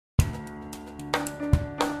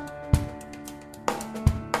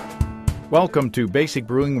Welcome to Basic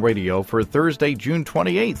Brewing Radio for Thursday, June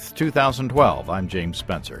 28th, 2012. I'm James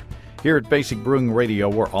Spencer. Here at Basic Brewing Radio,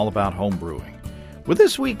 we're all about home brewing. Well,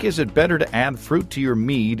 this week, is it better to add fruit to your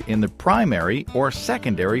mead in the primary or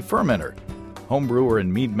secondary fermenter? Home brewer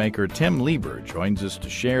and mead maker Tim Leber joins us to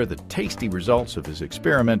share the tasty results of his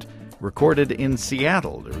experiment recorded in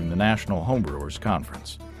Seattle during the National Homebrewers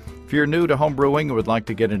Conference. If you're new to homebrewing and would like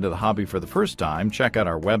to get into the hobby for the first time, check out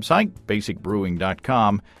our website,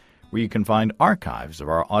 basicbrewing.com, where you can find archives of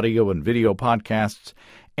our audio and video podcasts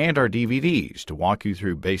and our DVDs to walk you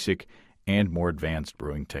through basic and more advanced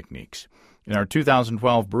brewing techniques. And our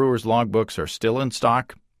 2012 Brewers Logbooks are still in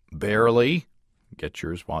stock, barely. Get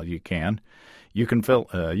yours while you can. You can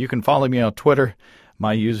follow me on Twitter.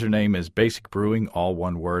 My username is Basic Brewing, all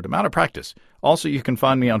one word. I'm out of practice. Also, you can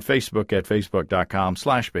find me on Facebook at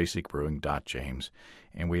facebook.com/basicbrewing.james.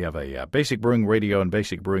 And we have a Basic Brewing Radio and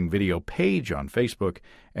Basic Brewing Video page on Facebook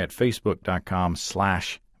at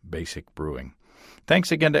facebook.com/basicbrewing.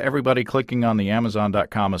 Thanks again to everybody clicking on the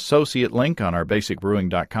Amazon.com associate link on our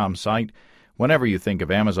basicbrewing.com site. Whenever you think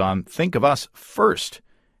of Amazon, think of us first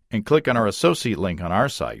and click on our associate link on our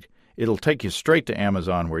site. It'll take you straight to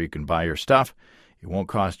Amazon where you can buy your stuff. It won't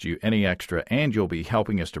cost you any extra, and you'll be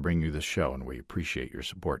helping us to bring you this show, and we appreciate your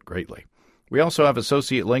support greatly. We also have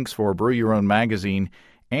associate links for Brew Your Own magazine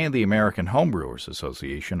and the American Homebrewers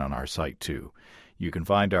Association on our site, too. You can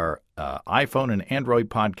find our iPhone and Android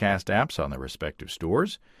podcast apps on the respective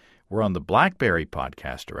stores. We're on the BlackBerry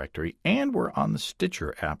podcast directory, and we're on the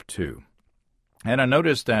Stitcher app, too. And I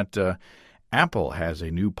noticed that Apple has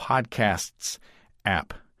a new podcasts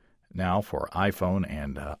app now for iPhone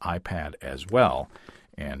and iPad as well.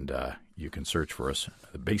 And you can search for us,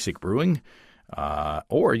 Basic Brewing,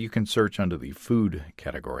 or you can search under the food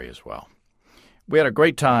category as well. We had a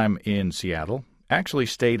great time in Seattle. Actually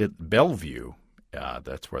stayed at Bellevue.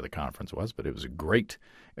 That's where the conference was, but it was a great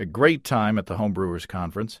time at the Homebrewers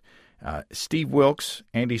Conference. Steve Wilkes,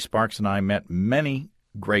 Andy Sparks, and I met many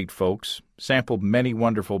great folks, sampled many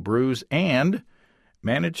wonderful brews, and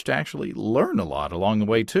managed to actually learn a lot along the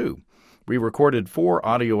way, too. We recorded 4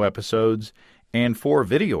 audio episodes and 4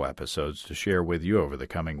 video episodes to share with you over the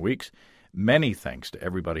coming weeks. Many thanks to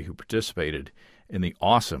everybody who participated in the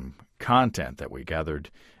awesome content that we gathered.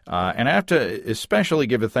 And I have to especially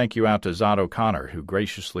give a thank you out to Zod O'Connor, who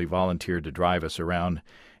graciously volunteered to drive us around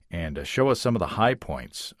and show us some of the high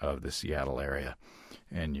points of the Seattle area.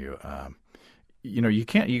 And you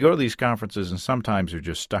go to these conferences and sometimes you're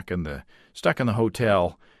just stuck in the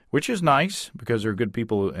hotel, which is nice because there are good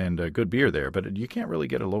people and good beer there, but you can't really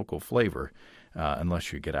get a local flavor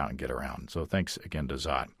unless you get out and get around. So thanks again to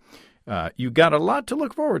Zod. You got a lot to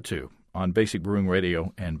look forward to on Basic Brewing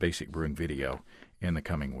Radio and Basic Brewing Video in the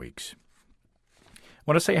coming weeks. I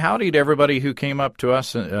want to say howdy to everybody who came up to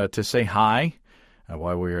us to say hi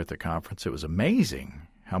while we were at the conference. It was amazing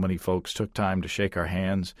how many folks took time to shake our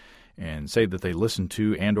hands and say that they listened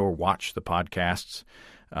to and or watch the podcasts.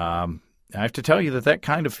 I have to tell you that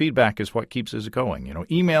kind of feedback is what keeps us going.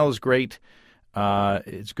 Email is great.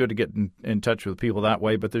 It's good to get in touch with people that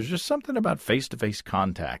way, but there's just something about face-to-face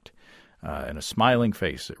contact and a smiling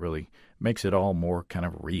face that really makes it all more kind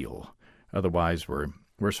of real. Otherwise, we're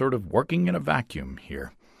sort of working in a vacuum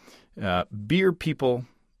here. Beer people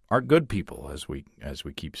are good people, as we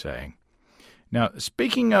keep saying. Now,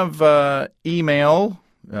 speaking of email,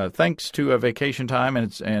 thanks to vacation time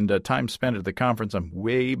and time spent at the conference, I'm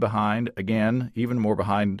way behind again, even more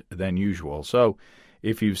behind than usual. So,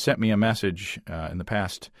 if you've sent me a message in the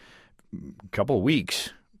past couple of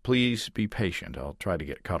weeks, please be patient. I'll try to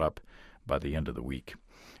get caught up by the end of the week.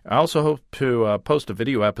 I also hope to post a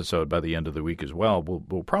video episode by the end of the week as well.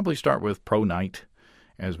 We'll probably start with Pro Night,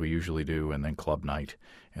 as we usually do, and then Club Night,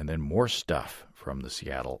 and then more stuff from the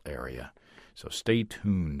Seattle area. So stay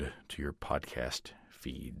tuned to your podcast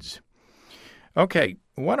feeds. Okay,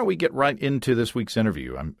 why don't we get right into this week's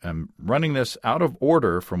interview? I'm running this out of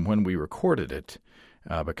order from when we recorded it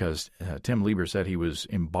because Tim Leber said he was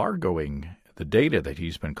embargoing the data that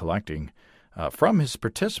he's been collecting from his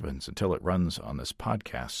participants until it runs on this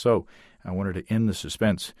podcast. So I wanted to end the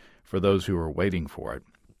suspense for those who are waiting for it.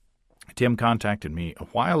 Tim contacted me a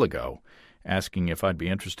while ago asking if I'd be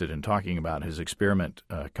interested in talking about his experiment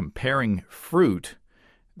comparing fruit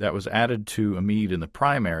that was added to a mead in the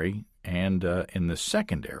primary and in the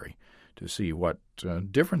secondary to see what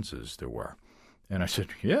differences there were. And I said,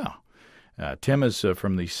 yeah. Tim is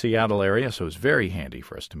from the Seattle area, so it's very handy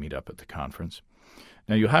for us to meet up at the conference.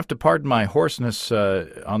 Now, you'll have to pardon my hoarseness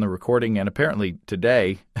on the recording, and apparently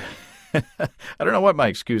today, I don't know what my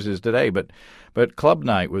excuse is today, but Club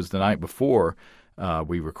Night was the night before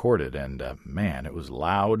we recorded, and man, it was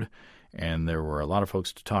loud, and there were a lot of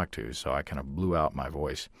folks to talk to, so I kind of blew out my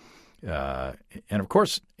voice. And of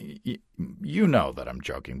course, you know that I'm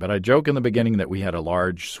joking, but I joke in the beginning that we had a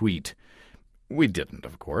large suite. We didn't,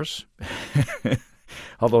 of course,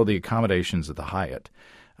 although the accommodations at the Hyatt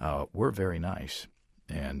were very nice.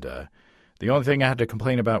 And the only thing I had to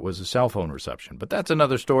complain about was the cell phone reception. But that's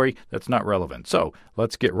another story that's not relevant. So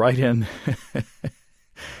let's get right in.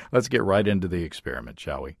 Let's get right into the experiment,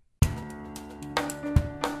 shall we?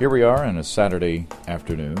 Here we are on a Saturday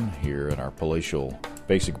afternoon here in our palatial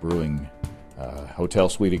Basic Brewing hotel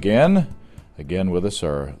suite again. Again with us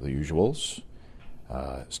are the usuals,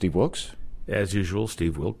 Steve Wilkes. As usual,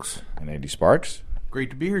 Steve Wilkes. And Andy Sparks. Great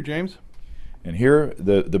to be here, James. And here,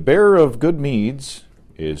 the bearer of good meads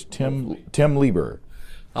is Tim Leber.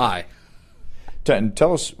 Hi.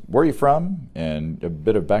 Tell us where you're from and a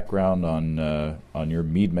bit of background on your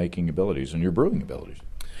mead-making abilities and your brewing abilities.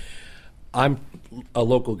 I'm a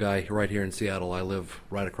local guy right here in Seattle. I live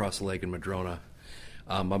right across the lake in Madrona.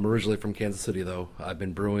 I'm originally from Kansas City, though. I've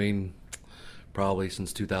been brewing probably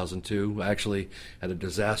since 2002. I actually had a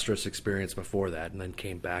disastrous experience before that and then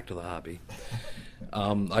came back to the hobby.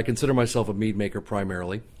 I consider myself a mead maker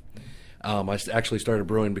primarily. I actually started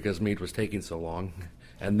brewing because mead was taking so long.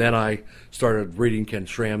 And then I started reading Ken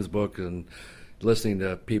Schramm's book and listening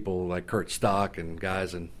to people like Kurt Stock and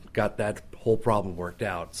guys and got that whole problem worked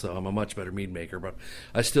out. So I'm a much better mead maker, but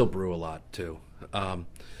I still brew a lot too. I'm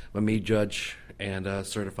a mead judge and a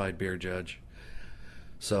certified beer judge.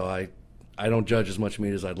 So I don't judge as much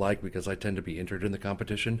mead as I'd like because I tend to be entered in the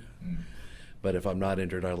competition. But if I'm not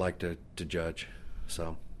entered, I like to judge.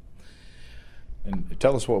 So. And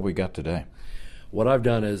tell us what we got today. What I've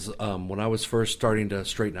done is when I was first starting to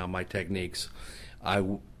straighten out my techniques, I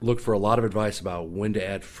looked for a lot of advice about when to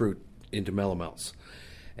add fruit into mellow-melts.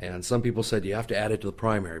 And some people said you have to add it to the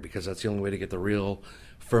primary because that's the only way to get the real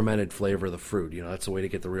fermented flavor of the fruit. You know, that's the way to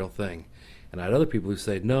get the real thing. And I had other people who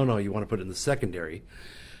said, no, you want to put it in the secondary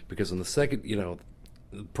because in the second,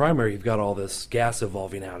 the primary, you've got all this gas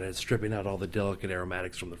evolving out and it's stripping out all the delicate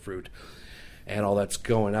aromatics from the fruit. And all that's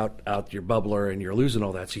going out your bubbler, and you're losing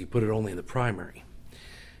all that, so you put it only in the primary.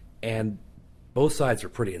 And both sides are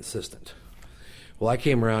pretty insistent. Well, I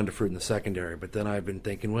came around to fruit in the secondary, but then I've been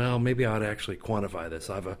thinking, well, maybe I ought to actually quantify this.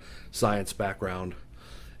 I have a science background,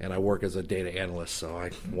 and I work as a data analyst, so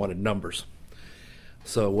I wanted numbers.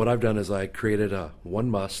 So what I've done is I created a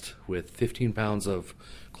one must with 15 pounds of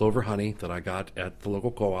clover honey that I got at the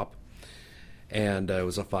local co-op, and it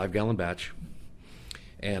was a 5-gallon batch.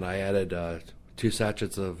 And I added 2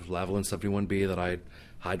 sachets of Lavalin 71B that I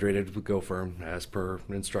hydrated with GoFirm as per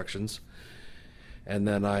instructions. And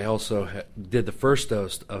then I also did the first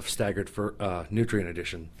dose of staggered nutrient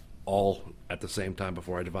addition all at the same time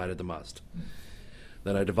before I divided the must.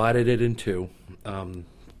 Then I divided it in 2.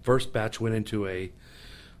 First batch went into a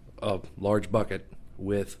large bucket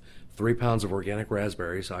with 3 pounds of organic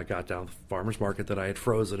raspberries I got down at the farmer's market that I had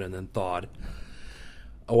frozen and then thawed.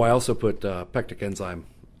 Oh, I also put pectic enzyme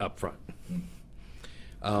up front.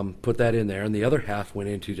 Put that in there, and the other half went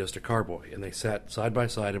into just a carboy, and they sat side by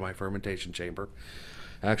side in my fermentation chamber.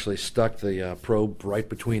 I actually stuck the probe right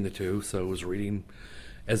between the two, so it was reading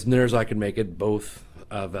as near as I could make it, both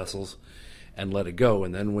vessels, and let it go.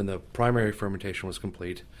 And then when the primary fermentation was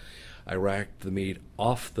complete, I racked the mead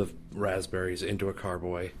off the raspberries into a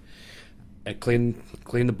carboy and cleaned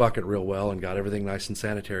the bucket real well and got everything nice and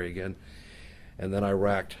sanitary again. And then I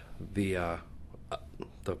racked the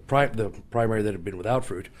primary that had been without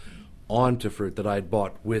fruit onto fruit that I had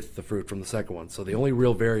bought with the fruit from the second one. So the only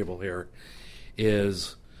real variable here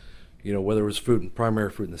is, whether it was primary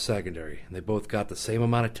fruit in the secondary. And they both got the same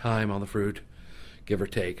amount of time on the fruit, give or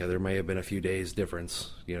take. There may have been a few days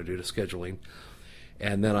difference, due to scheduling.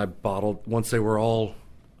 And then I bottled, once they were all,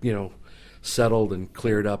 settled and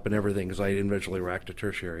cleared up and everything, because I eventually racked a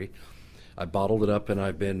tertiary, I bottled it up, and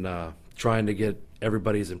I've been trying to get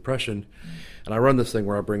everybody's impression. And I run this thing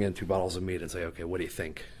where I bring in 2 bottles of mead and say, okay, what do you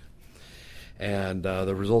think? And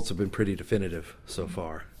the results have been pretty definitive so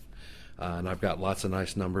far. And I've got lots of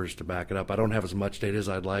nice numbers to back it up. I don't have as much data as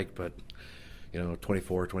I'd like, but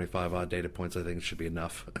 24, 25 odd data points I think should be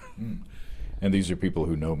enough. And these are people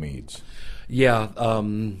who know meads. Yeah.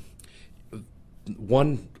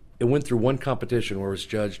 It went through one competition where it was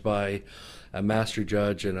judged by a master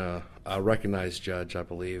judge and a recognized judge, I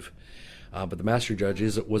believe. But the master judge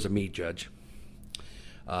was a mead judge.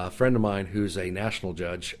 A friend of mine who's a national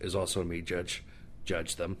judge is also a mead judge,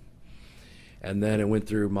 judged them. And then it went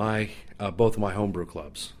through both of my homebrew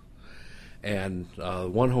clubs. And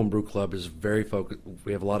one homebrew club is very focused.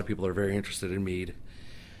 We have a lot of people that are very interested in mead.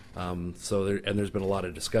 And there's been a lot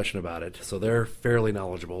of discussion about it. So they're fairly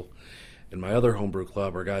knowledgeable. And my other homebrew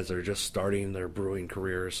club are guys that are just starting their brewing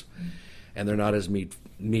careers, and they're not as mead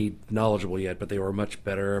knowledgeable yet, but they were much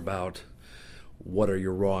better about what are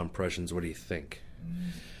your raw impressions, what do you think?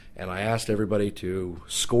 And I asked everybody to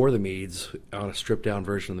score the meads on a stripped down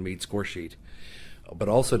version of the mead score sheet, but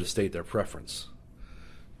also to state their preference,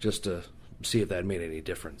 just to see if that made any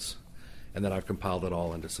difference. And then I've compiled it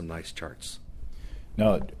all into some nice charts.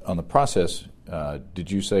 Now, on the process, did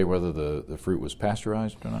you say whether the fruit was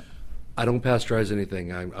pasteurized or not? I don't pasteurize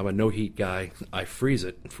anything. I'm a no-heat guy. I freeze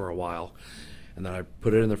it for a while, and then I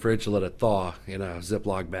put it in the fridge to let it thaw in a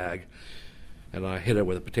Ziploc bag, and I hit it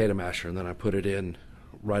with a potato masher, and then I put it in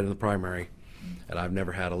right in the primary, and I've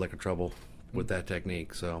never had a lick of trouble with that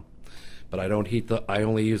technique. So, but I don't heat I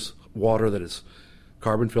only use water that is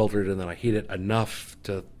carbon filtered, and then I heat it enough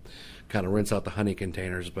to kind of rinse out the honey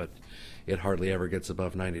containers, but it hardly ever gets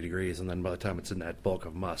above 90 degrees, and then by the time it's in that bulk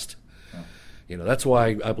of must. That's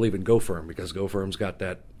why I believe in Go Firm, because Go Firm's got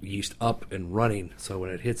that yeast up and running, so when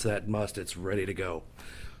it hits that must, it's ready to go.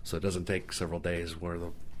 So it doesn't take several days where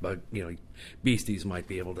the beasties might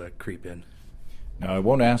be able to creep in. Now, I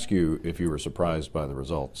won't ask you if you were surprised by the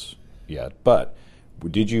results yet, but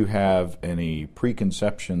did you have any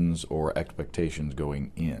preconceptions or expectations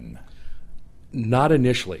going in? Not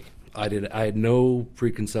initially. I had no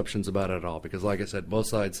preconceptions about it at all, because like I said, both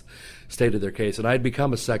sides stated their case, and I had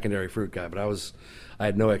become a secondary fruit guy, but I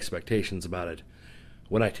had no expectations about it.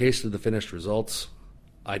 When I tasted the finished results,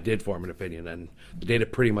 I did form an opinion, and the data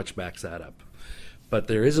pretty much backs that up. But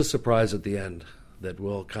there is a surprise at the end that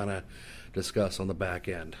we'll kind of discuss on the back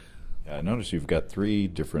end. I notice you've got 3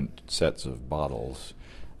 different sets of bottles.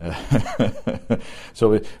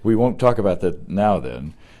 So we won't talk about that now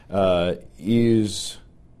then.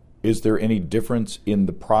 Is there any difference in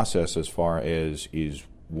the process as far as is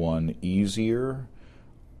one easier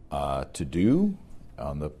to do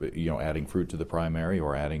on the adding fruit to the primary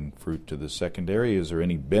or adding fruit to the secondary? Is there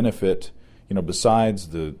any benefit besides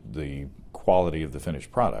the quality of the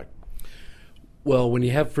finished product? Well, when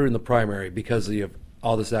you have fruit in the primary, because you have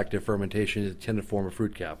all this active fermentation, you tend to form a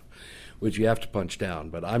fruit cap, which you have to punch down.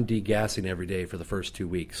 But I'm degassing every day for the first 2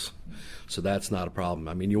 weeks, so that's not a problem.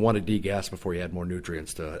 I mean, you want to degas before you add more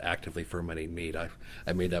nutrients to actively fermenting mead. I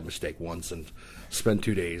made that mistake once and spent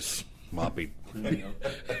 2 days mopping.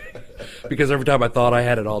 Because every time I thought I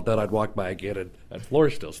had it all done, I'd walk by again and that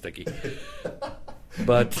floor's still sticky.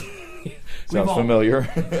 But sounds familiar.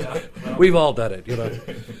 We've all done it,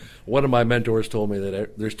 One of my mentors told me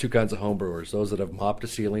that there's 2 kinds of homebrewers: those that have mopped a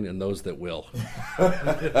ceiling and those that will.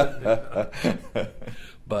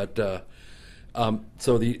 But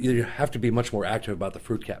you have to be much more active about the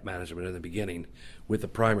fruit cap management in the beginning with the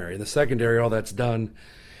primary. In the secondary, all that's done,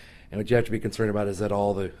 and what you have to be concerned about is that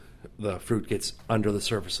all the fruit gets under the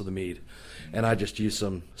surface of the mead. And I just use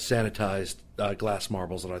some sanitized glass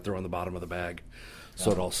marbles that I throw in the bottom of the bag,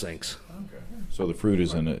 so it all sinks. Okay. So the fruit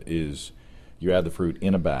you add the fruit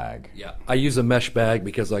in a bag. Yeah, I use a mesh bag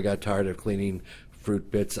because I got tired of cleaning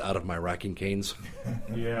fruit bits out of my racking canes.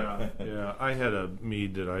 Yeah. I had a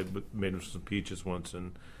mead that I made with some peaches once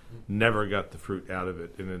and never got the fruit out of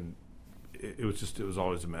it, and then it was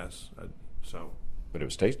always a mess. But it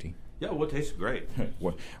was tasty. Yeah, well, it tasted great.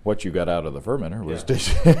 What you got out of the fermenter was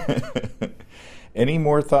tasty. Any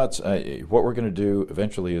more thoughts? What we're going to do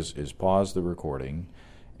eventually is pause the recording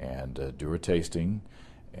and do a tasting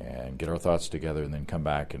and get our thoughts together, and then come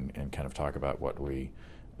back and kind of talk about what we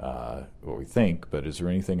think. But is there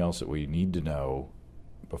anything else that we need to know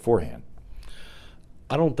beforehand?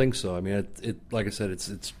 I don't think so. I mean, like I said,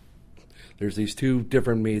 it's there's these 2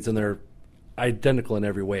 different meads, and they're identical in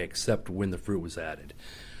every way except when the fruit was added.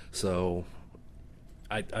 So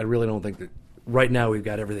I really don't think that right now we've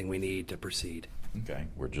got everything we need to proceed. Okay,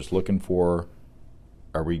 we're just looking for.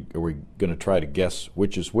 Are we going to try to guess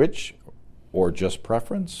which is which? Or just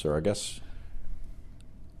preference, or I guess...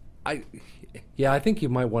 I think you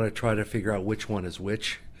might want to try to figure out which one is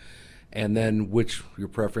which, and then which your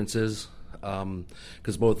preference is,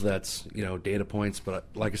 because both of that's, data points. But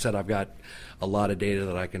like I said, I've got a lot of data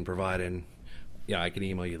that I can provide, and I can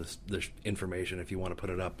email you this information if you want to put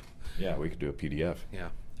it up. Yeah, we could do a PDF. Yeah,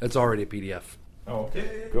 it's already a PDF. Oh,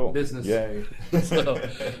 okay. Cool. Business. Yay. So,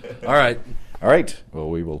 all right. All right. Well,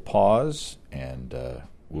 we will pause, and...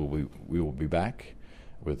 we will be back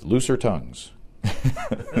with looser tongues.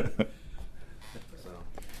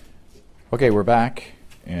 Okay, we're back,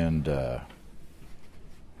 and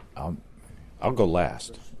I'll go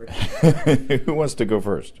last. Who wants to go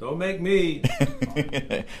first? Don't make me.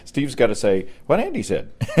 Steve's got to say what Andy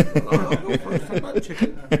said. I'll go first. I'm not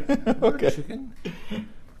chicken. Okay. Chicken.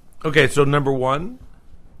 Okay, so number one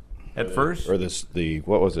at first. Or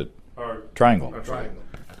what was it? Triangle.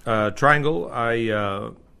 Triangle,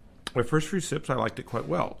 my first few sips, I liked it quite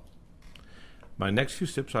well. My next few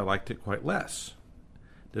sips, I liked it quite less.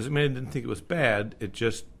 Doesn't mean I didn't think it was bad. It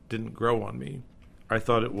just didn't grow on me. I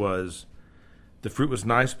thought the fruit was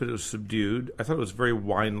nice, but it was subdued. I thought it was very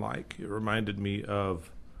wine-like. It reminded me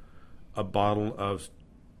of a bottle of,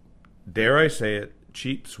 dare I say it,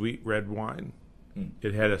 cheap, sweet red wine.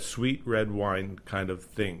 It had a sweet red wine kind of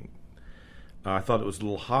thing. I thought it was a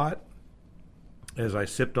little hot. As I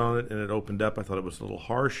sipped on it and it opened up, I thought it was a little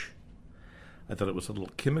harsh. I thought it was a little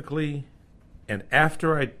chemically. And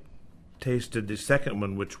after I tasted the second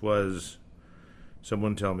one, which was,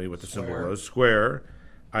 someone tell me what the symbol was, square,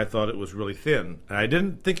 I thought it was really thin. And I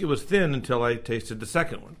didn't think it was thin until I tasted the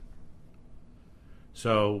second one.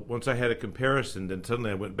 So once I had a comparison, then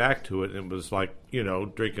suddenly I went back to it, and it was like,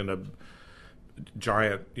 drinking a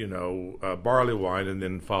giant, barley wine and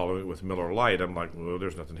then following it with Miller Lite. I'm like, well,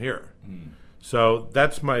 there's nothing here. So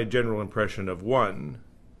that's my general impression of one.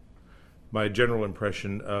 My general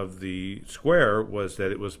impression of the square was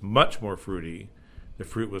that it was much more fruity. The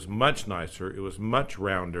fruit was much nicer. It was much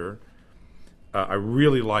rounder. I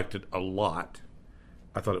really liked it a lot.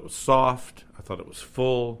 I thought it was soft. I thought it was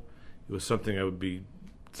full. It was something I would be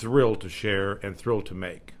thrilled to share and thrilled to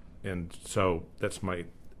make. And so that's my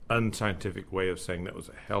unscientific way of saying that was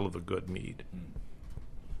a hell of a good mead.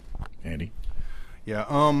 Andy? Yeah.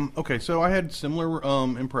 Okay. So I had similar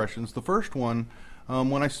impressions. The first one,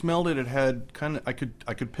 when I smelled it, it had kind of I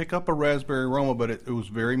could pick up a raspberry aroma, but it was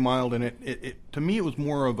very mild, and it to me it was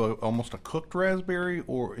more of almost a cooked raspberry,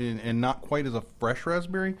 and not quite as a fresh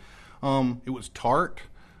raspberry. It was tart.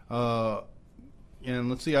 And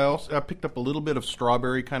let's see, I picked up a little bit of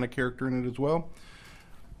strawberry kind of character in it as well.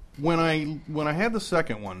 When I had the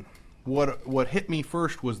second one, what hit me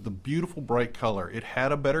first was the beautiful bright color. It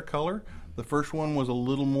had a better color. The first one was a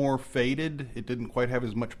little more faded. It didn't quite have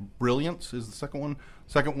as much brilliance as the second one.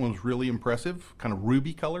 The second one was really impressive, kind of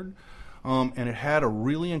ruby colored. And it had a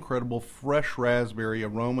really incredible fresh raspberry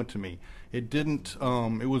aroma to me. It didn't,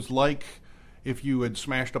 it was like if you had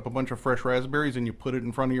smashed up a bunch of fresh raspberries and you put it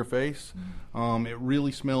in front of your face. It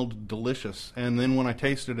really smelled delicious. And then when I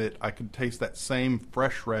tasted it, I could taste that same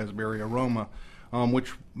fresh raspberry aroma,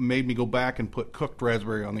 which made me go back and put cooked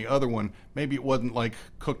raspberry on the other one. Maybe it wasn't like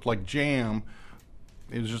cooked like jam.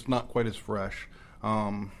 It was just not quite as fresh.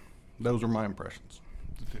 Those are my impressions.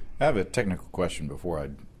 I have a technical question before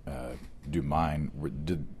I do mine.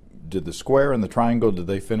 Did the square and the triangle, did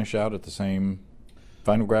they finish out at the same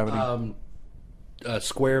final gravity?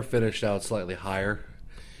 Square finished out slightly higher,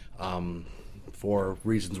 for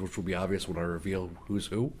reasons which will be obvious when I reveal who's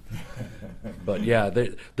who. But yeah,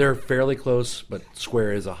 they're fairly close, but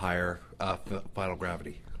square is a higher final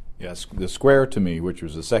gravity. Yes, the square to me, which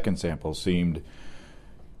was the second sample, seemed,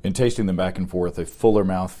 in tasting them back and forth, a fuller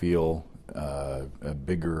mouthfeel, a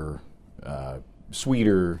bigger,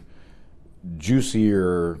 sweeter,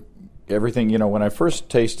 juicier, everything. When I first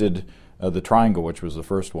tasted the triangle, which was the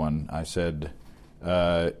first one, I said,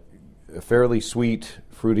 a fairly sweet,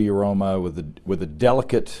 fruity aroma with a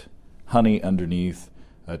delicate honey underneath,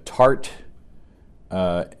 a tart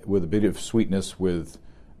with a bit of sweetness with,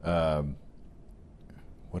 what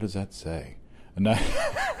does that say?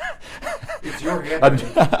 It's your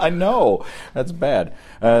handwriting. I know, that's bad.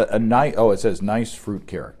 It says nice fruit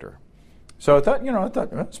character. So I thought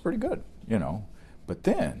that's pretty good, But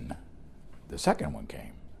then the second one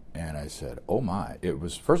came. And I said, oh my. It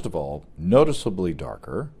was, first of all, noticeably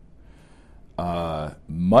darker,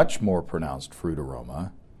 much more pronounced fruit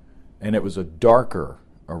aroma, and it was a darker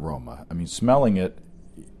aroma. I mean, smelling it,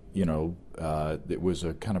 it was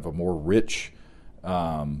a kind of a more rich,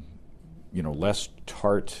 less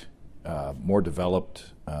tart, more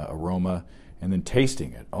developed aroma. And then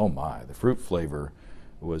tasting it, oh my, the fruit flavor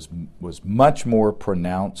was much more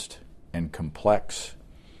pronounced and complex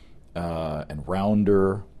and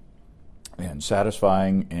rounder and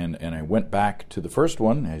satisfying, and I went back to the first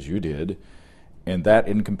one, as you did, and that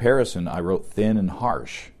in comparison I wrote thin and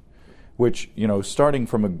harsh, which, starting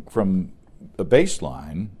from a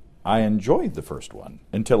baseline, I enjoyed the first one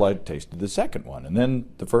until I tasted the second one, and then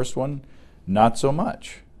the first one, not so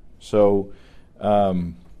much. So,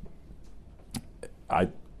 do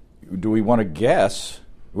we want to guess?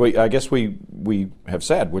 I guess we have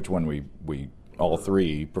said which one we all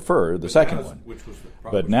three prefer, the second one.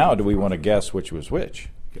 But now do we want to guess which was which?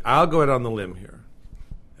 I'll go out on the limb here,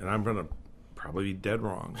 and I'm going to probably be dead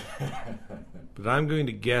wrong. But I'm going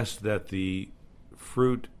to guess that the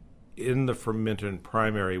fruit in the fermenter and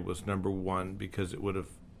primary was number one, because it would have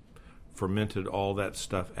fermented all that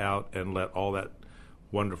stuff out and let all that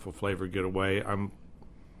wonderful flavor get away. I'm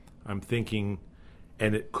thinking,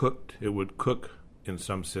 and it would cook in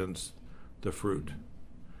some sense the fruit.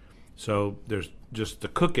 So there's just the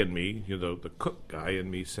cook in me, the cook guy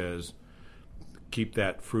in me says, keep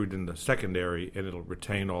that fruit in the secondary, and it'll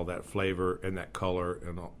retain all that flavor and that color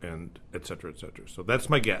and et cetera, et cetera. So that's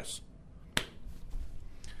my guess.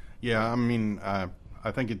 Yeah, I mean,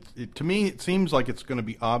 I think to me it seems like it's going to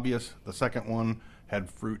be obvious. The second one had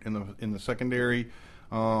fruit in the secondary,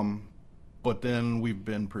 but then we've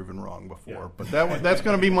been proven wrong before. Yeah. But that's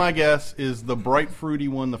going to be my guess. Is the bright fruity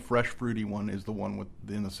one, the fresh fruity one, is the one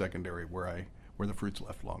in the secondary where the fruit's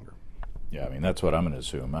left longer. Yeah, I mean that's what I'm going to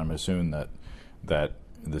assume. I'm assuming that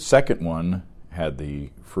the second one had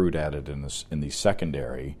the fruit added in the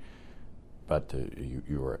secondary. But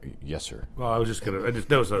you were, yes, sir. Well, I just wanted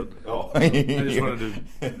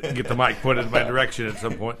to get the mic pointed in my direction at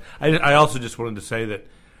some point. I also just wanted to say that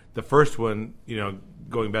the first one,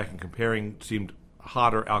 going back and comparing, seemed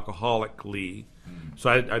hotter alcoholically. So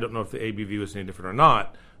I don't know if the ABV was any different or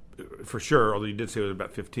not, for sure. Although you did say it was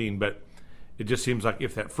about 15, but it just seems like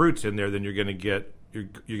if that fruit's in there, then you're going to get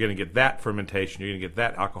that fermentation. You're going to get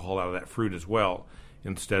that alcohol out of that fruit as well,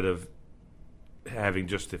 instead of having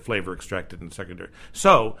just the flavor extracted in the secondary.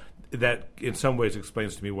 So that in some ways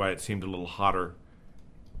explains to me why it seemed a little hotter.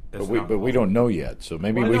 But we don't know yet, so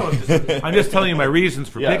maybe I'm just telling you my reasons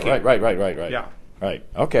for picking. Right. Yeah. Right.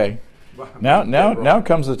 Okay. Now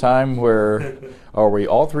comes the time where are we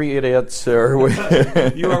all three idiots? Or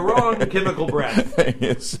you are wrong, chemical breath.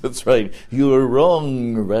 Yes, that's right. You are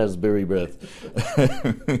wrong, raspberry breath.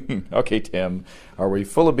 Okay, Tim. Are we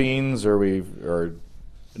full of beans or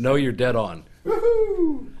No, you're dead on.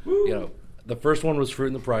 Woo-hoo! The first one was fruit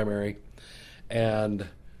in the primary, and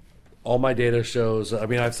all my data shows. I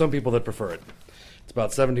mean, I have some people that prefer it. It's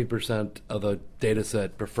about 17% of the data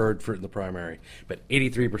set preferred fruit in the primary, but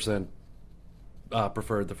 83%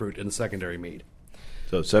 preferred the fruit in the secondary mead.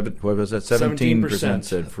 So what was that? 17%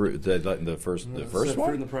 said fruit. The first one.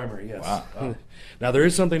 Fruit in the primary, yes. Wow. Now there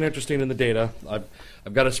is something interesting in the data.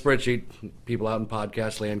 I've got a spreadsheet. People out in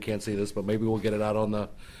podcast land can't see this, but maybe we'll get it out on the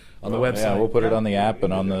website. Yeah, we'll put it on the app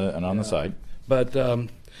and on the site. But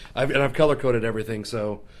I've color coded everything.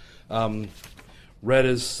 So red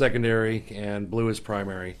is secondary and blue is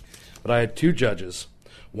primary. But I had two judges.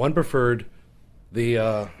 One preferred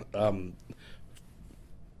the.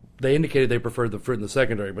 They indicated they preferred the fruit in the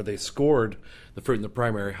secondary, but they scored the fruit in the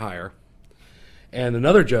primary higher. And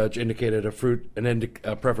another judge indicated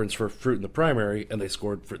a preference for fruit in the primary, and they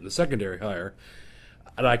scored fruit in the secondary higher.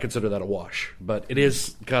 And I consider that a wash, but it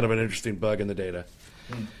is kind of an interesting bug in the data.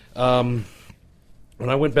 When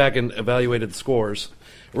I went back and evaluated the scores,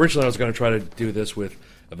 originally I was going to try to do this with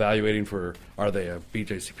evaluating for, are they a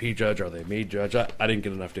BJCP judge, are they a Mead judge? I didn't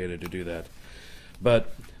get enough data to do that.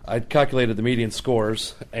 But I calculated the median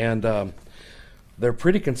scores, and they're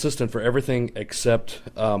pretty consistent for everything except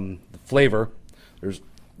the flavor.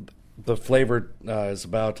 The flavor is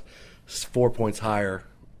about 4 points higher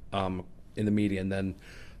in the median than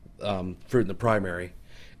fruit in the primary,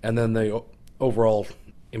 and then the overall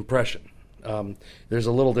impression. There's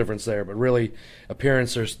a little difference there, but really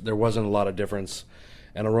appearance there wasn't a lot of difference,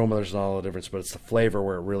 and aroma there's not a lot of difference, but it's the flavor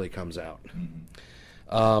where it really comes out.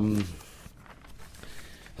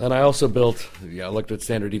 Then I also looked at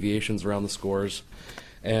standard deviations around the scores,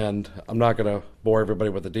 and I'm not going to bore everybody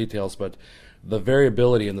with the details, but the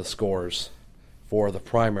variability in the scores for the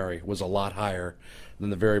primary was a lot higher than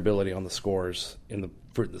the variability on the scores in the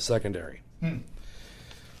fruit in the secondary.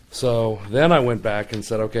 So then I went back and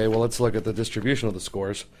said, okay, well, let's look at the distribution of the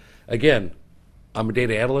scores. Again, I'm a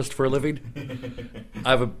data analyst for a living. I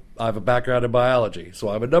have a background in biology, so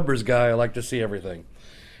I'm a numbers guy. I like to see everything.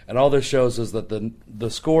 And all this shows is that the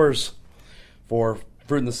scores for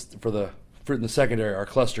the fruit in the secondary are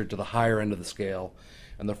clustered to the higher end of the scale,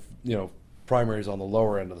 and the primary is on the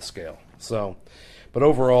lower end of the scale. So, but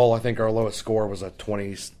overall, I think our lowest score was a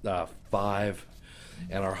 25,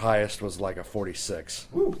 and our highest was like a 46.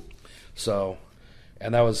 Woo. So,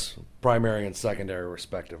 and that was primary and secondary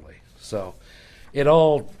respectively. So, it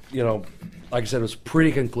all, like I said, it was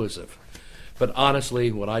pretty conclusive. But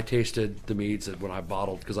honestly, when I tasted the meads, when I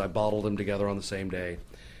bottled, because I bottled them together on the same day,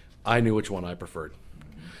 I knew which one I preferred.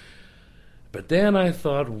 But then I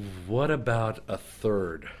thought, what about a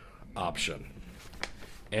third option?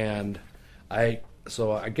 And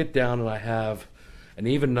so I get down and I have an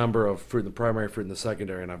even number of fruit in the primary, fruit in the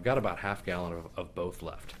secondary, and I've got about half gallon of both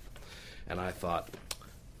left. And I thought,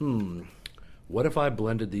 what if I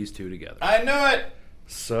blended these two together? I knew it!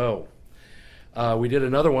 So We did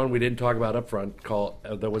another one we didn't talk about up front called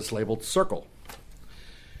that was labeled Circle.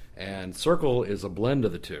 And Circle is a blend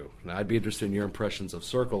of the two. Now, I'd be interested in your impressions of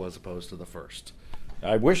Circle as opposed to the first.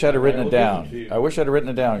 I wish I'd have written it down. I wish I'd have written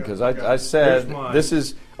it down because I said this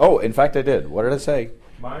is. Oh, in fact, I did. What did I say?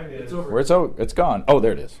 Mine is. It's gone. Oh,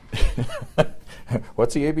 there it is.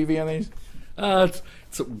 What's the ABV on these?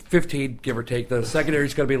 It's 15, give or take. The secondary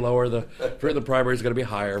is going to be lower. The primary is going to be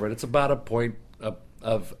higher, but it's about a point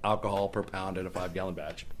of alcohol per pound in a 5-gallon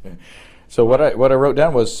batch. So what I wrote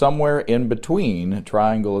down was somewhere in between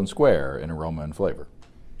triangle and square in aroma and flavor.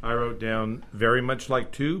 I wrote down very much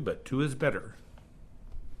like 2, but 2 is better.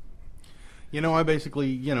 I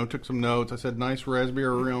basically, took some notes. I said nice raspberry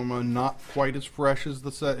aroma, not quite as fresh as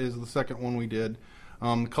the second one we did.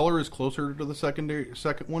 The color is closer to the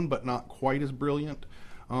second one, but not quite as brilliant.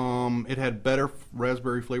 It had better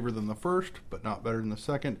raspberry flavor than the first, but not better than the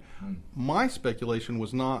second. My speculation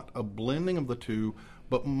was not a blending of the two,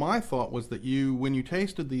 but my thought was that when you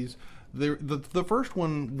tasted these, the first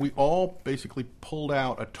one, we all basically pulled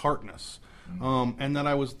out a tartness. And then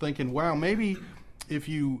I was thinking, wow, maybe if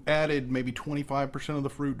you added maybe 25% of the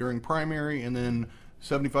fruit during primary and then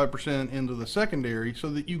 75% into the secondary, so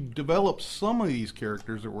that you develop some of these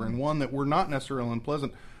characters that were in one that were not necessarily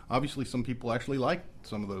unpleasant. Obviously, some people actually like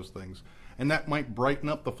some of those things, and that might brighten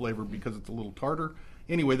up the flavor because it's a little tartar.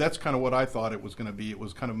 Anyway, that's kind of what I thought it was going to be. It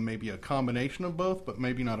was kind of maybe a combination of both, but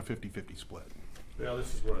maybe not a 50-50 split. Well,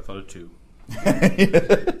 this is what I thought of too.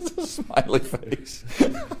 It's a smiley face.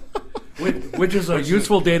 Which is a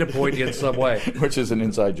useful data point in some way. Which is an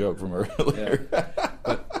inside joke from earlier. Yeah.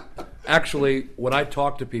 But actually, when I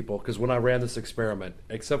talk to people, because when I ran this experiment,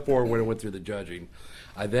 except for when I went through the judging,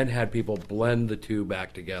 I then had people blend the two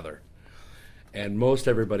back together. And most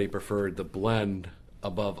everybody preferred the blend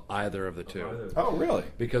above either of the two. Oh, really?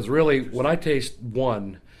 Because really, when I taste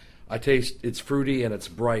one, I taste it's fruity and it's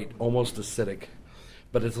bright, almost acidic,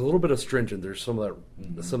 but it's a little bit astringent. There's some of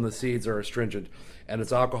the seeds are astringent, and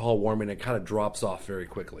it's alcohol warming. It kind of drops off very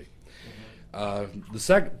quickly. For the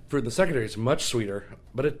secondary, it's much sweeter,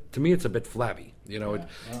 but to me, it's a bit flabby.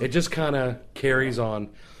 It just kind of carries on.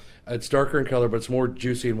 It's darker in color, but it's more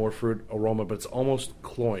juicy and more fruit aroma, but it's almost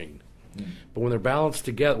cloying. But when they're balanced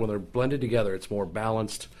together, when they're blended together, it's more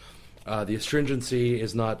balanced. The astringency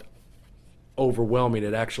is not overwhelming.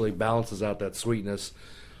 It actually balances out that sweetness,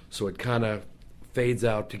 so it kind of fades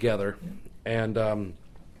out together. And the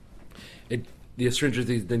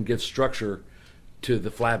astringency then gives structure to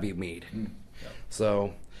the flabby mead.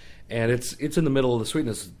 So, and it's in the middle of the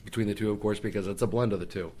sweetness between the two, of course, because it's a blend of the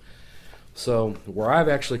two. So where I've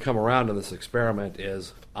actually come around in this experiment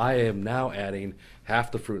is I am now adding half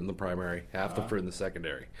the fruit in the primary, half the fruit in the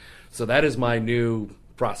secondary. So that is my new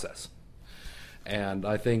process. And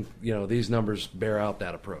I think, these numbers bear out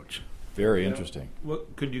that approach. Very interesting.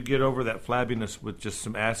 What could you get over that flabbiness with just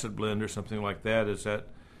some acid blend or something like that? Is that,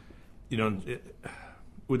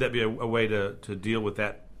 would that be a way to deal with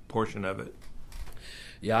that portion of it?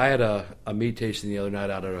 Yeah, I had a mead tasting the other night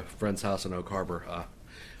out at a friend's house in Oak Harbor,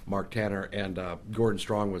 Mark Tanner, and Gordon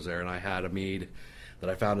Strong was there, and I had a mead that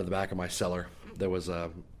I found in the back of my cellar. There was a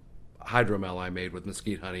hydromel I made with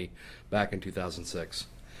mesquite honey back in 2006.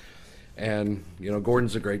 And,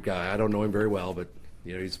 Gordon's a great guy. I don't know him very well, but,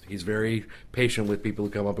 he's very patient with people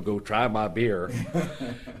who come up and go, try my beer.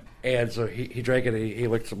 And so he drank it, and he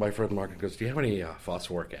looked at my friend Mark and goes, do you have any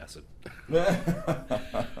phosphoric acid?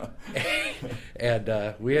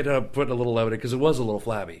 And we ended up putting a little of it because it was a little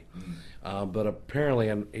flabby. But apparently,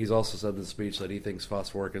 and he's also said in the speech that he thinks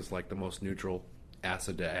phosphoric is like the most neutral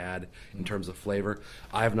acid to add in terms of flavor.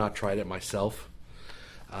 I have not tried it myself,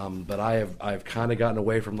 but I've kind of gotten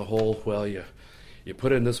away from the whole, well, you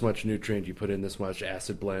put in this much nutrient, you put in this much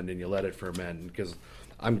acid blend, and you let it ferment, because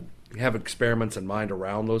I have experiments in mind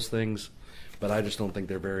around those things, but I just don't think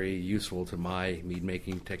they're very useful to my mead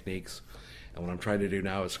making techniques. And what I'm trying to do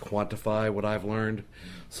now is quantify what I've learned.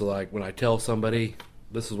 So like when I tell somebody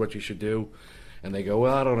this is what you should do, and they go,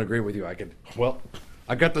 well, I don't agree with you, I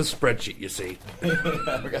got this spreadsheet, you see.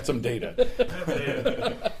 We got some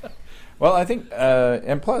data. Well, I think,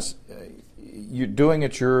 and plus, you're doing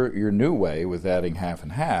it your new way with adding half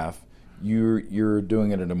and half. You're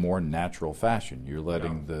doing it in a more natural fashion. You're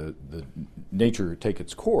letting the nature take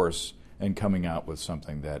its course and coming out with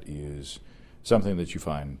something that is something that you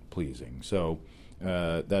find pleasing. So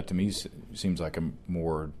that to me seems like a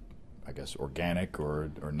more, I guess, organic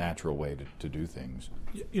or natural way to do things.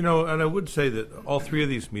 And I would say that all three of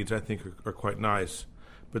these meads I think are quite nice,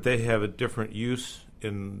 but they have a different use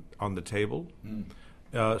on the table.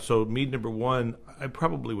 So mead number one, I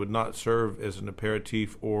probably would not serve as an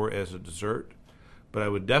aperitif or as a dessert, but I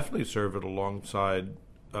would definitely serve it alongside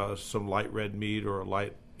some light red mead or a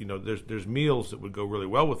light. There's meals that would go really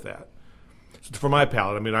well with that. So for my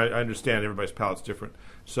palate, I mean, I understand everybody's palate's different.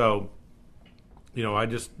 So, I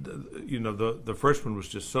just, the first one was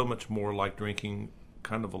just so much more like drinking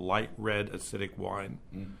kind of a light red acidic wine,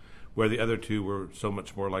 where the other two were so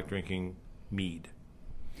much more like drinking mead.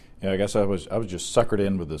 Yeah, I guess I was just suckered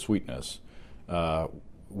in with the sweetness.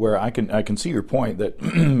 Where I can see your point that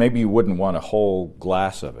maybe you wouldn't want a whole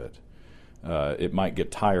glass of it. It might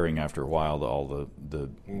get tiring after a while, all the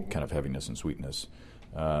kind of heaviness and sweetness.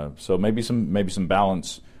 So maybe some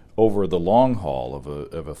balance over the long haul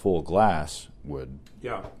of a full glass would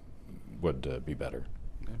be better.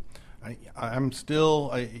 I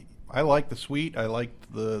like the sweet. I like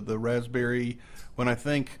the raspberry. When I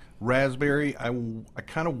think raspberry, I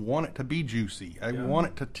kind of want it to be juicy. I want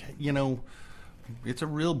it to it's a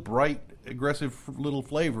real bright, aggressive little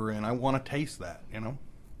flavor, and I want to taste that.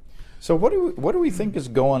 So what do we think is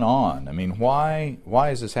going on? I mean, why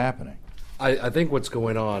is this happening? I think what's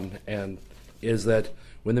going on is that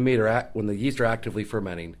when the yeast are actively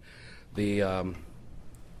fermenting, the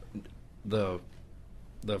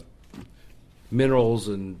minerals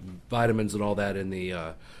and vitamins and all that in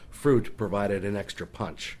the fruit provided an extra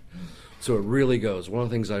punch. So it really goes. One of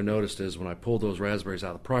the things I noticed is when I pulled those raspberries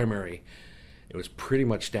out of the primary, it was pretty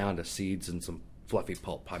much down to seeds and some fluffy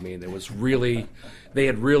pulp. I mean, it was really, they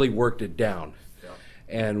had really worked it down. Yeah.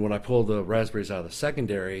 And when I pulled the raspberries out of the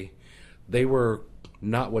secondary, they were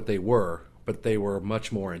not what they were, but they were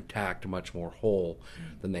much more intact, much more whole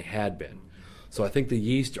than they had been. So I think the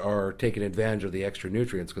yeast are taking advantage of the extra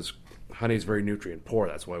nutrients because honey is very nutrient poor.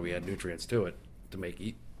 That's why we add nutrients to it to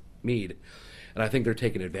make mead. And I think they're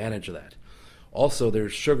taking advantage of that. Also,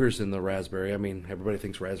 there's sugars in the raspberry. I mean, everybody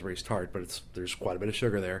thinks raspberry's tart, but there's quite a bit of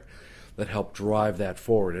sugar there that help drive that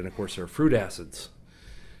forward. And, of course, there are fruit acids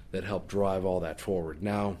that help drive all that forward.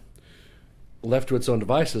 Now, left to its own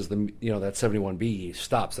devices, that 71B yeast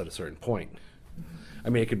stops at a certain point. I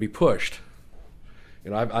mean, it could be pushed.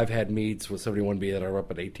 I've had meads with 71B that are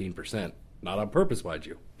up at 18%. Not on purpose, mind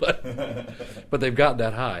you, but they've gotten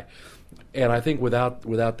that high. And I think without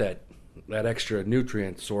that extra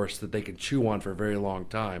nutrient source that they can chew on for a very long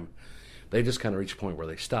time, they just kind of reach a point where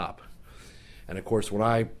they stop. And of course,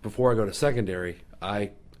 before I go to secondary, I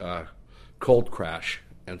cold crash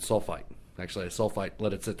and sulfite. Actually, I sulfite,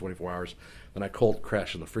 let it sit 24 hours, then I cold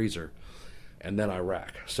crash in the freezer, and then I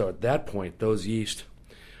rack. So at that point, those yeast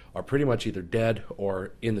are pretty much either dead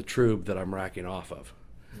or in the tube that I'm racking off of.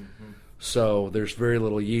 Mm-hmm. So there's very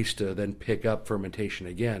little yeast to then pick up fermentation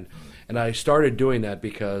again. And I started doing that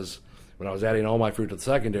because when I was adding all my fruit to the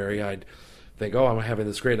secondary, I'd think, I'm having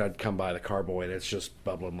this great. I'd come by the carboy, and it's just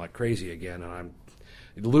bubbling like crazy again, and I'm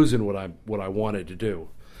losing what I wanted to do.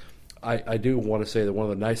 I do want to say that one of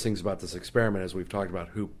the nice things about this experiment, as we've talked about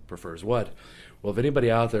who prefers what, well, if anybody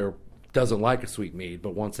out there doesn't like a sweet mead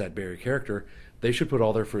but wants that berry character, they should put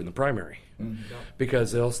all their fruit in the primary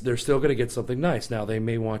because they're still going to get something nice. Now, they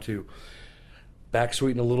may want to back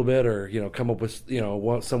sweeten a little bit or, come up with,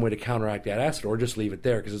 some way to counteract that acid or just leave it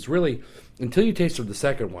there because it's really, until you tasted the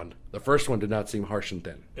second one, the first one did not seem harsh and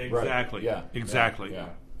thin. Exactly. Right. Yeah. Exactly. Yeah.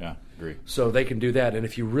 Agree. So they can do that. And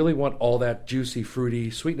if you really want all that juicy, fruity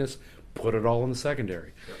sweetness, put it all in the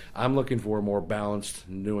secondary. Sure. I'm looking for a more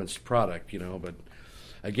balanced, nuanced product, but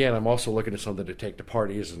again, I'm also looking at something to take to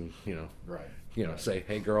parties and, right. Say,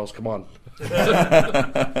 hey, girls, come on. and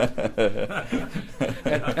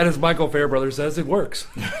as Michael Fairbrother says, it works.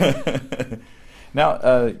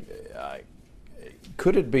 Now,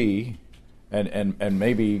 could it be, and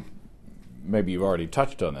maybe you've already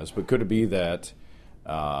touched on this, but could it be that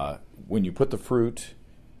when you put the fruit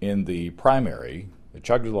in the primary, it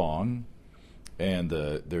chugs along, and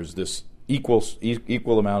there's this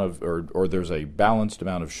equal amount of, or there's a balanced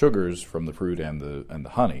amount of sugars from the fruit and the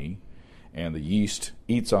honey, and the yeast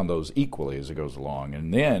eats on those equally as it goes along.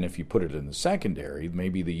 And then if you put it in the secondary,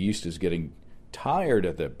 maybe the yeast is getting tired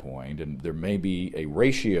at that point, and there may be a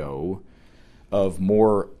ratio of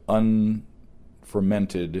more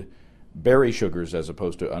unfermented berry sugars as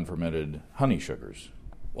opposed to unfermented honey sugars.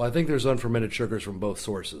 Well, I think there's unfermented sugars from both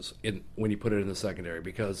sources when you put it in the secondary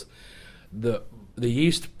because the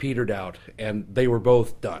yeast petered out and they were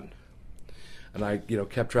both done. And I,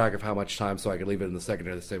 kept track of how much time so I could leave it in the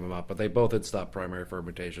secondary the same amount. But they both had stopped primary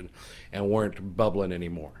fermentation and weren't bubbling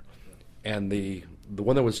anymore. And the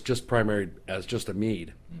one that was just primary as just a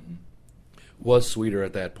mead was sweeter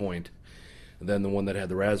at that point than the one that had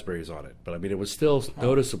the raspberries on it. But, it was still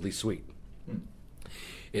noticeably sweet.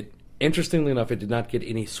 Interestingly enough, it did not get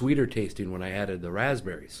any sweeter tasting when I added the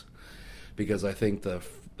raspberries because I think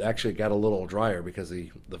actually got a little drier because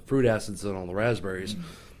the fruit acids on the raspberries,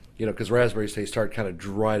 because raspberries they start kind of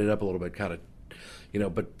dried it up a little bit, kind of,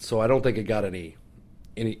 But so I don't think it got any.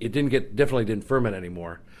 It definitely didn't ferment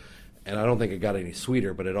anymore, and I don't think it got any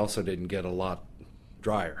sweeter. But it also didn't get a lot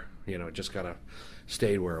drier. It just kind of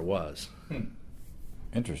stayed where it was.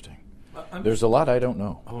 Interesting. There's a lot I don't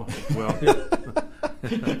know. Oh, well,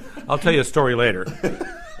 I'll tell you a story later.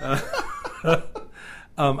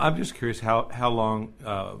 I'm just curious how long,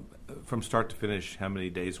 from start to finish, how many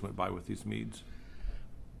days went by with these meads?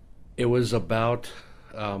 It was about,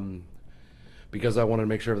 because I wanted to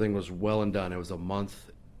make sure everything was well and done, it was a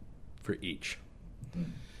month for each.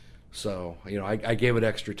 So, I gave it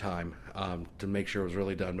extra time to make sure it was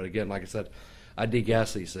really done. But again, like I said, I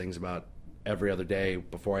degas these things about every other day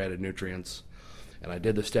before I added nutrients. And I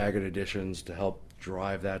did the staggered additions to help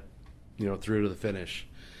drive that, through to the finish.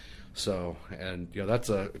 So, and,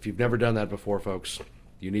 if you've never done that before, folks,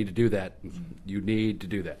 you need to do that. You need to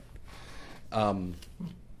do that. And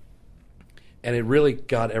it really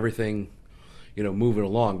got everything, moving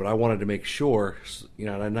along. But I wanted to make sure,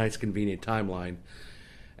 a nice convenient timeline.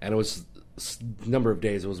 And it was number of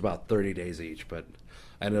days. It was about 30 days each. But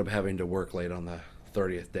I ended up having to work late on the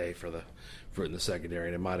 30th day for the fruit in the secondary.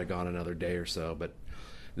 And it might have gone another day or so. But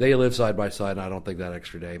they live side by side, and I don't think that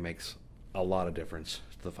extra day makes a lot of difference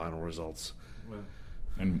to the final results.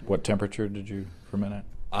 And what temperature did you ferment at?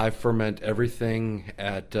 I ferment everything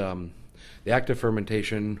at the active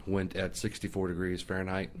fermentation went at 64 degrees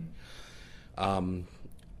Fahrenheit. When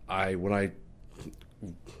I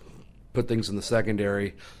put things in the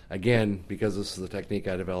secondary, again, because this is the technique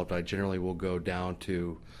I developed, I generally will go down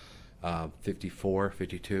to 54,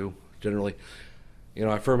 52. Generally,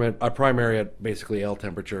 I primary at basically L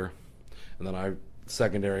temperature, and then I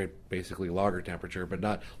secondary at basically lager temperature, but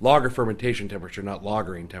not lager fermentation temperature, not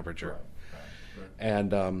lagering temperature. Right.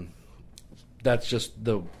 And that's just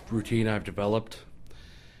the routine I've developed,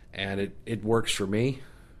 and it works for me.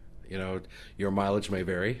 Your mileage may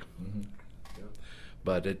vary,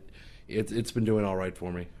 but it's been doing all right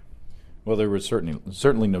for me. Well, there were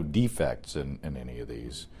certainly no defects in any of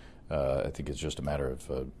these. I think it's just a matter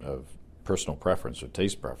of personal preference or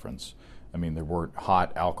taste preference. I mean, there weren't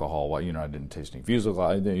hot alcohol. I didn't taste any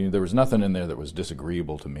fusel. There was nothing in there that was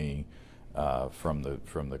disagreeable to me from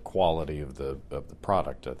the quality of the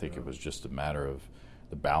product. I think it was just a matter of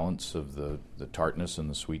the balance of the tartness and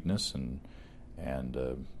the sweetness, and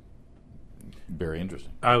very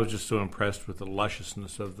interesting. I was just so impressed with the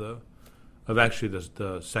lusciousness of actually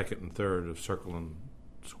the second and third of circle and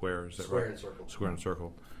square. Is that Square right? and circle. Square and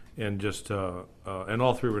circle, and just and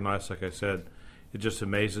all three were nice. Like I said, it just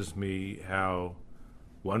amazes me how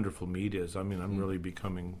wonderful mead is. I mean, I'm really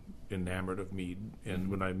becoming enamored of mead, and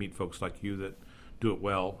when I meet folks like you that do it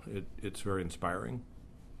well, it's very inspiring.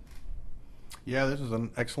 Yeah, this is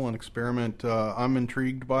an excellent experiment. I'm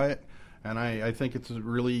intrigued by it, and I think it's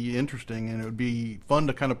really interesting, and it would be fun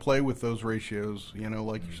to kind of play with those ratios,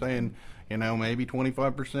 like you're saying, maybe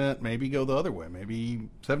 25%, maybe go the other way, maybe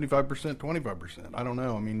 75%, 25%. I don't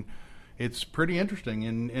know. I mean, it's pretty interesting,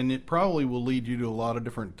 and it probably will lead you to a lot of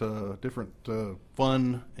different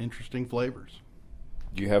fun, interesting flavors.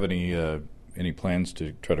 Do you have any plans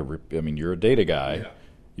to try to? You're a data guy. Yeah.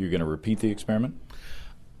 You're going to repeat the experiment?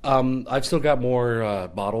 I've still got more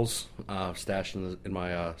bottles stashed in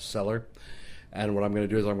my cellar, and what I'm going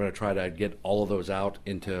to do is I'm going to try to get all of those out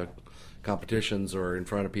into competitions or in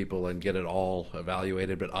front of people and get it all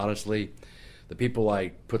evaluated. But honestly, the people I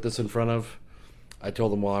put this in front of, I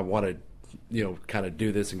told them, well, I want to, kind of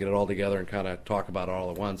do this and get it all together and kind of talk about it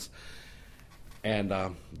all at once. And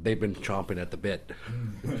they've been chomping at the bit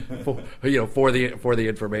for the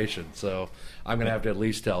information. So I'm going to have to at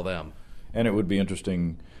least tell them. And it would be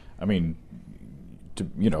interesting. I mean,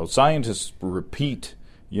 scientists repeat.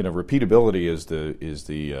 Repeatability is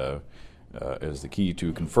the key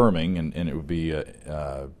to confirming, and it would be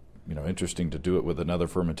interesting to do it with another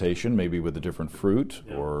fermentation, maybe with a different fruit,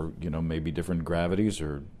 or maybe different gravities,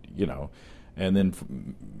 or and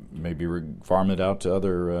then maybe farm it out to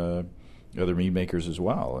other mead makers as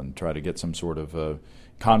well, and try to get some sort of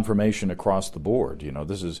confirmation across the board.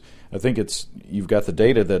 I think you've got the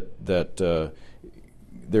data that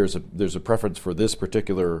there's a preference for this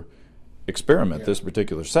particular experiment, this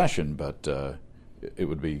particular session, but it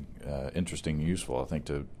would be interesting and useful, I think,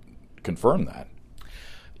 to confirm that.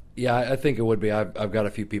 Yeah, I think it would be. I've got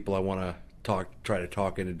a few people I want to try to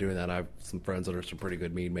talk into doing that. I have some friends that are some pretty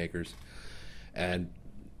good mead makers, and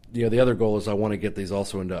the other goal is I want to get these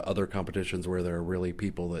also into other competitions where there are really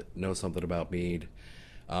people that know something about mead,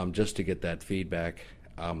 just to get that feedback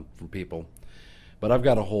from people. But I've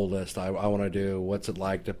got a whole list. I want to do what's it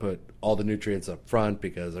like to put all the nutrients up front,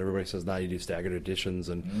 because everybody says now you do staggered additions,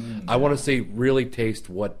 and I want to see, really taste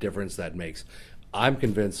what difference that makes. I'm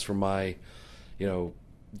convinced from my,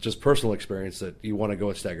 just personal experience that you want to go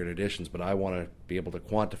with staggered additions, but I want to be able to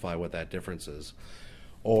quantify what that difference is.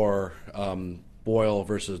 Or boil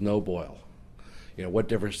versus no boil. What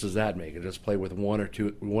difference does that make? And just play with one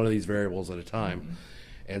of these variables at a time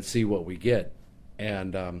and see what we get.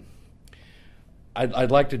 And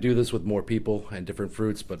I'd like to do this with more people and different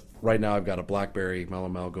fruits, but right now I've got a blackberry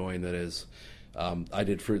melomel going that is, I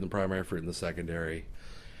did fruit in the primary, fruit in the secondary.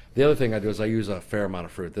 The other thing I do is I use a fair amount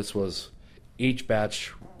of fruit. This was each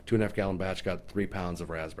batch, 2.5 gallon batch, got 3 pounds of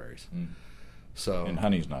raspberries. So, and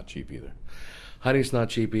honey's not cheap either. Honey's not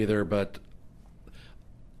cheap either, but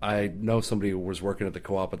I know somebody who was working at the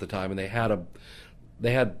co-op at the time, and they had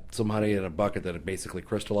some honey in a bucket that had basically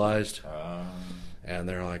crystallized. And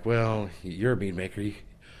they're like, well, you're a mead maker.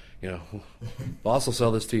 We'll also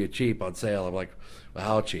sell this to you cheap on sale. I'm like, well,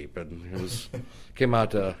 how cheap? And it came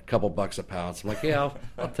out to a couple bucks a pound. So I'm like, yeah,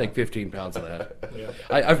 I'll take 15 pounds of that.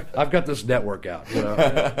 Yeah. I've got this network out. Do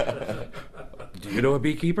you know a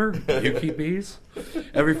beekeeper? Do you keep bees?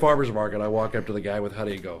 Every farmer's market, I walk up to the guy with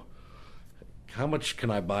honey and go, how much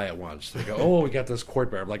can I buy at once? They go, oh, we got this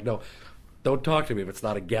quart bear. I'm like, no. Don't talk to me if it's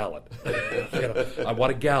not a gallon. I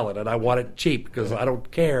want a gallon, and I want it cheap because I don't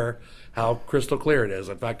care how crystal clear it is.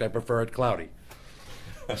 In fact, I prefer it cloudy.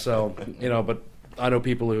 So, but I know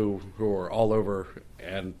people who are all over,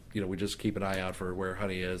 and, we just keep an eye out for where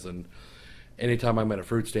honey is. And anytime I'm at a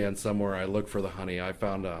fruit stand somewhere, I look for the honey. I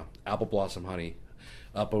found apple blossom honey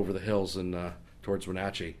up over the hills and towards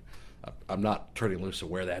Wenatchee. I'm not turning loose to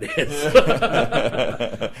where that is.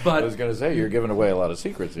 But I was going to say, you're giving away a lot of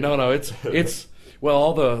secrets here. No, it's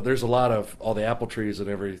well, there's a lot of all the apple trees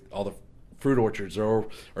and all the fruit orchards are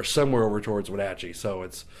somewhere over towards Wenatchee. So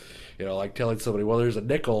it's, like telling somebody, well, there's a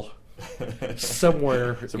nickel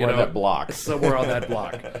somewhere on that block. Somewhere on that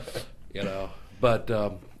block, But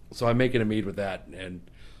so I'm making a mead with that, and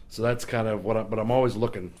so that's kind of but I'm always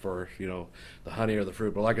looking for, the honey or the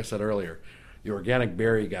fruit. But like I said earlier, the organic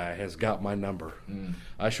berry guy has got my number.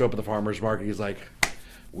 I show up at the farmer's market. He's like,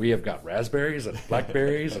 we have got raspberries and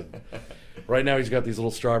blackberries. And right now he's got these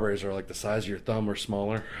little strawberries that are like the size of your thumb or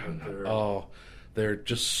smaller. Oh, they're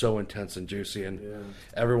just so intense and juicy. And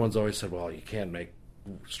everyone's always said, well, you can't make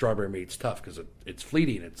strawberry mead. It's tough because it's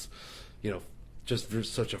fleeting. It's,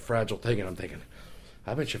 just such a fragile thing. And I'm thinking,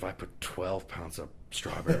 I bet you if I put 12 pounds of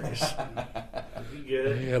strawberries,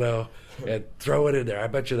 and throw it in there, I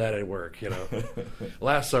bet you that'd work,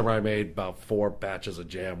 Last summer I made about 4 batches of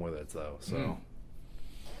jam with it, though. So,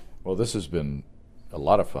 well, this has been a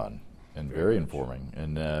lot of fun and very informing.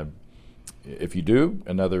 And if you do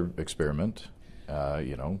another experiment,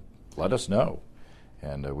 let us know.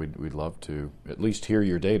 And we'd love to at least hear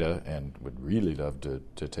your data, and would really love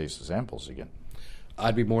to taste the samples again.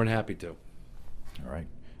 I'd be more than happy to. All right.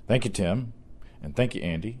 Thank you, Tim. And thank you,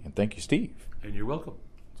 Andy. And thank you, Steve. And you're welcome.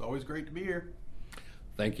 It's always great to be here.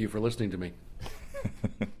 Thank you for listening to me.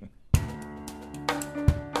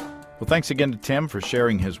 Well, thanks again to Tim for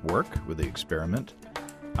sharing his work with the experiment.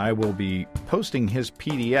 I will be posting his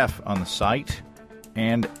PDF on the site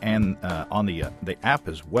and on the app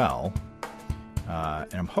as well.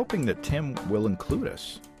 And I'm hoping that Tim will include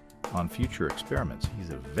us on future experiments. He's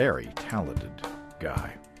a very talented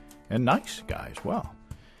guy and nice guy as well.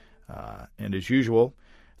 And as usual,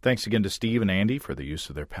 thanks again to Steve and Andy for the use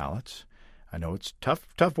of their palettes. I know it's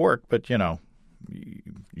tough work, but you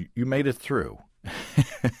made it through.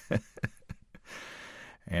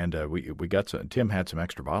 And we got some. Tim had some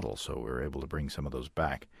extra bottles, so we were able to bring some of those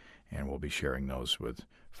back, and we'll be sharing those with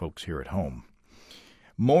folks here at home.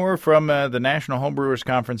 More from the National Homebrewers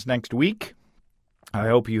Conference next week. I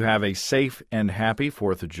hope you have a safe and happy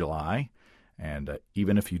 4th of July. And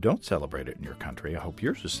even if you don't celebrate it in your country, I hope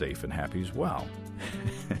yours is safe and happy as well.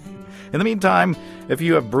 In the meantime, if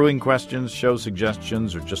you have brewing questions, show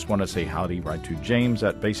suggestions, or just want to say howdy, write to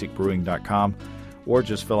james@basicbrewing.com, or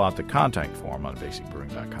just fill out the contact form on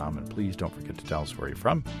basicbrewing.com. And please don't forget to tell us where you're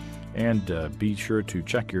from. And be sure to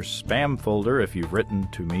check your spam folder if you've written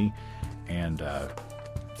to me and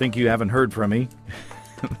think you haven't heard from me.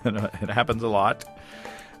 It happens a lot.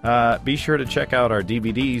 Be sure to check out our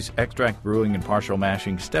DVDs, Extract Brewing and Partial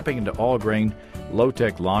Mashing, Stepping into All Grain,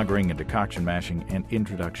 Low-Tech Lagering and Decoction Mashing, and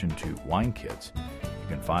Introduction to Wine Kits. You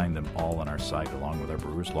can find them all on our site, along with our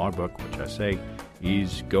Brewer's Logbook, which I say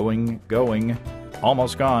is going,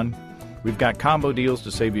 almost gone. We've got combo deals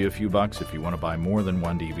to save you a few bucks if you want to buy more than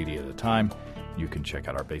one DVD at a time. You can check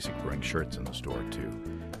out our Basic Brewing shirts in the store, too.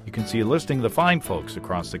 You can see a listing of the fine folks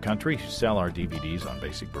across the country who sell our DVDs on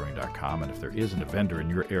basicbrewing.com, and if there isn't a vendor in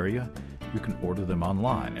your area, you can order them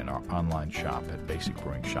online in our online shop at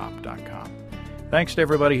basicbrewingshop.com. Thanks to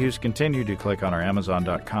everybody who's continued to click on our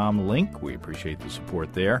Amazon.com link. We appreciate the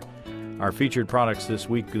support there. Our featured products this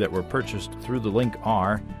week that were purchased through the link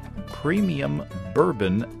are Premium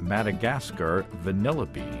Bourbon Madagascar Vanilla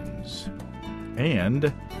Beans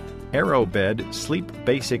and Aerobed Sleep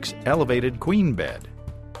Basics Elevated Queen Bed.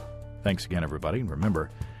 Thanks again, everybody. And remember,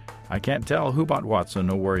 I can't tell who bought what, so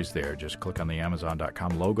no worries there. Just click on the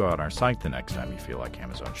Amazon.com logo on our site the next time you feel like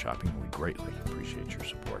Amazon shopping. We greatly appreciate your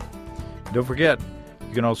support. Don't forget,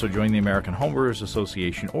 you can also join the American Homebrewers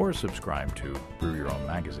Association or subscribe to Brew Your Own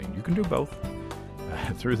magazine. You can do both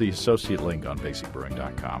through the associate link on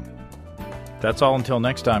basicbrewing.com. That's all until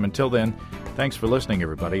next time. Until then, thanks for listening,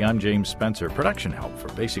 everybody. I'm James Spencer. Production help for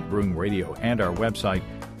Basic Brewing Radio and our website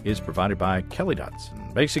is provided by Kelly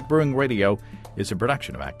Dotson. Basic Brewing Radio is a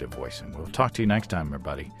production of Active Voice, and we'll talk to you next time,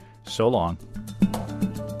 everybody. So long.